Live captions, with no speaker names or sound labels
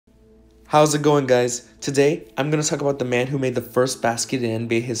How's it going, guys? Today, I'm going to talk about the man who made the first basket in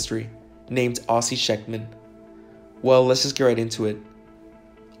NBA history, named Ossie Schectman. Well, let's just get right into it.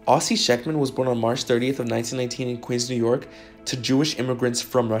 Ossie Schectman was born on March 30th of 1919 in Queens, New York, to Jewish immigrants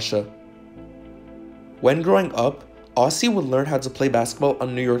from Russia. When growing up, Ossie would learn how to play basketball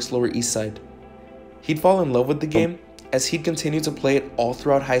on New York's Lower East Side. He'd fall in love with the game as he'd continue to play it all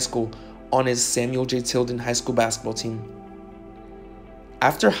throughout high school on his Samuel J. Tilden high school basketball team.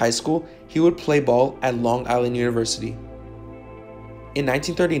 After high school, he would play ball at Long Island University. In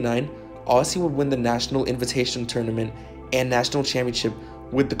 1939, Ossie would win the National Invitation Tournament and National Championship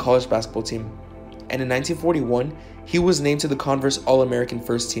with the college basketball team. And in 1941, he was named to the Converse All-American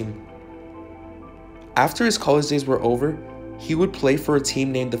First Team. After his college days were over, he would play for a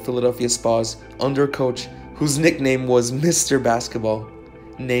team named the Philadelphia Spas under a coach whose nickname was Mr. Basketball,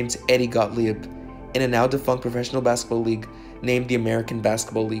 named Eddie Gottlieb, in a now-defunct professional basketball league named the American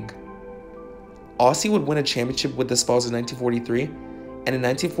Basketball League. Ossie would win a championship with the Spas in 1943, and in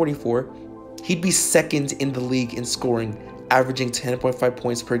 1944, he'd be second in the league in scoring, averaging 10.5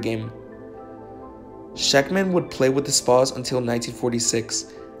 points per game. Schectman would play with the Spas until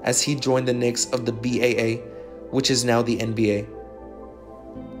 1946, as he joined the Knicks of the BAA, which is now the NBA.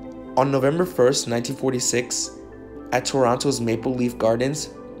 On November 1st, 1946, at Toronto's Maple Leaf Gardens,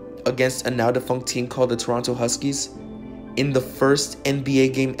 against a now-defunct team called the Toronto Huskies, in the first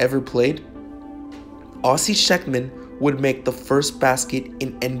NBA game ever played, Ossie Schectman would make the first basket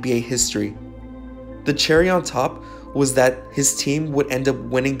in NBA history. The cherry on top was that his team would end up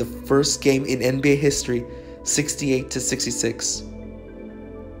winning the first game in NBA history, 68-66.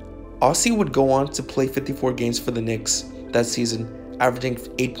 Ossie would go on to play 54 games for the Knicks that season, averaging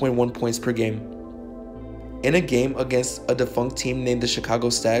 8.1 points per game. In a game against a defunct team named the Chicago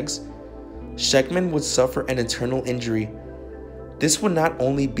Stags, Schectman would suffer an internal injury. This would not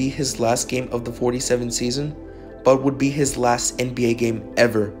only be his last game of the 47 season, but would be his last NBA game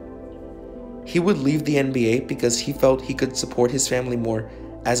ever. He would leave the NBA because he felt he could support his family more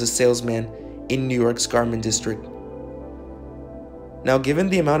as a salesman in New York's garment district. Now, given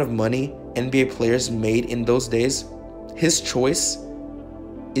the amount of money NBA players made in those days, his choice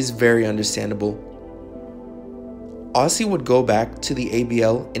is very understandable. Ossie would go back to the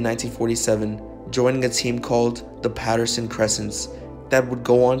ABL in 1947, joining a team called the Patterson Crescents that would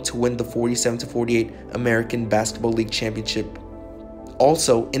go on to win the 47-48 American Basketball League Championship.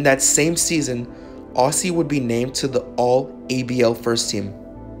 Also, in that same season, Ossie would be named to the All-ABL First Team.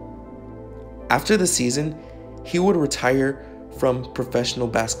 After the season, he would retire from professional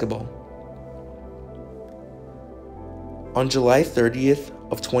basketball. On July 30th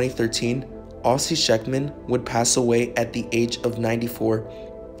of 2013, Ossie Schectman would pass away at the age of 94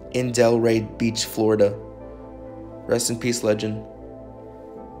 in Delray Beach, Florida. Rest in peace, legend.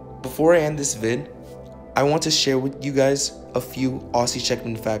 Before I end this vid, I want to share with you guys a few Ossie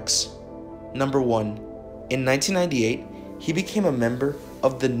Schectman facts. Number 1. In 1998, he became a member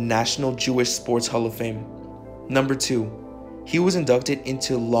of the National Jewish Sports Hall of Fame. Number 2. He was inducted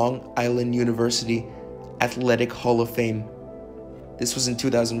into Long Island University Athletic Hall of Fame. This was in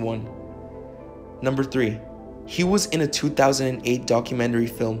 2001. Number 3. He was in a 2008 documentary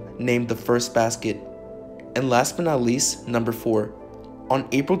film named The First Basket. And last but not least, number 4. On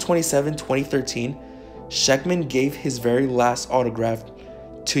April 27, 2013, Schectman gave his very last autograph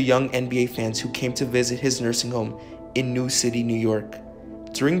to young NBA fans who came to visit his nursing home in New City, New York.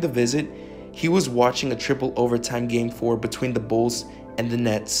 During the visit, he was watching a triple overtime Game 4 between the Bulls and the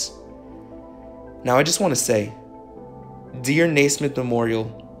Nets. Now I just want to say, dear Naismith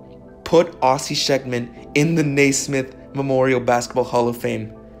Memorial, put Ossie Schectman in the Naismith Memorial Basketball Hall of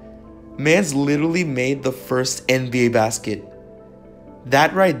Fame. Man's literally made the first NBA basket.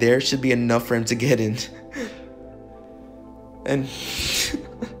 That right there should be enough for him to get in. And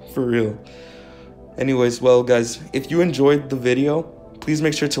for real. Anyways, well guys, if you enjoyed the video, please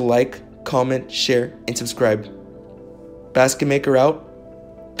make sure to like, comment, share, and subscribe. Basket Maker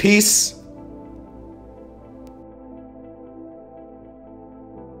out. Peace.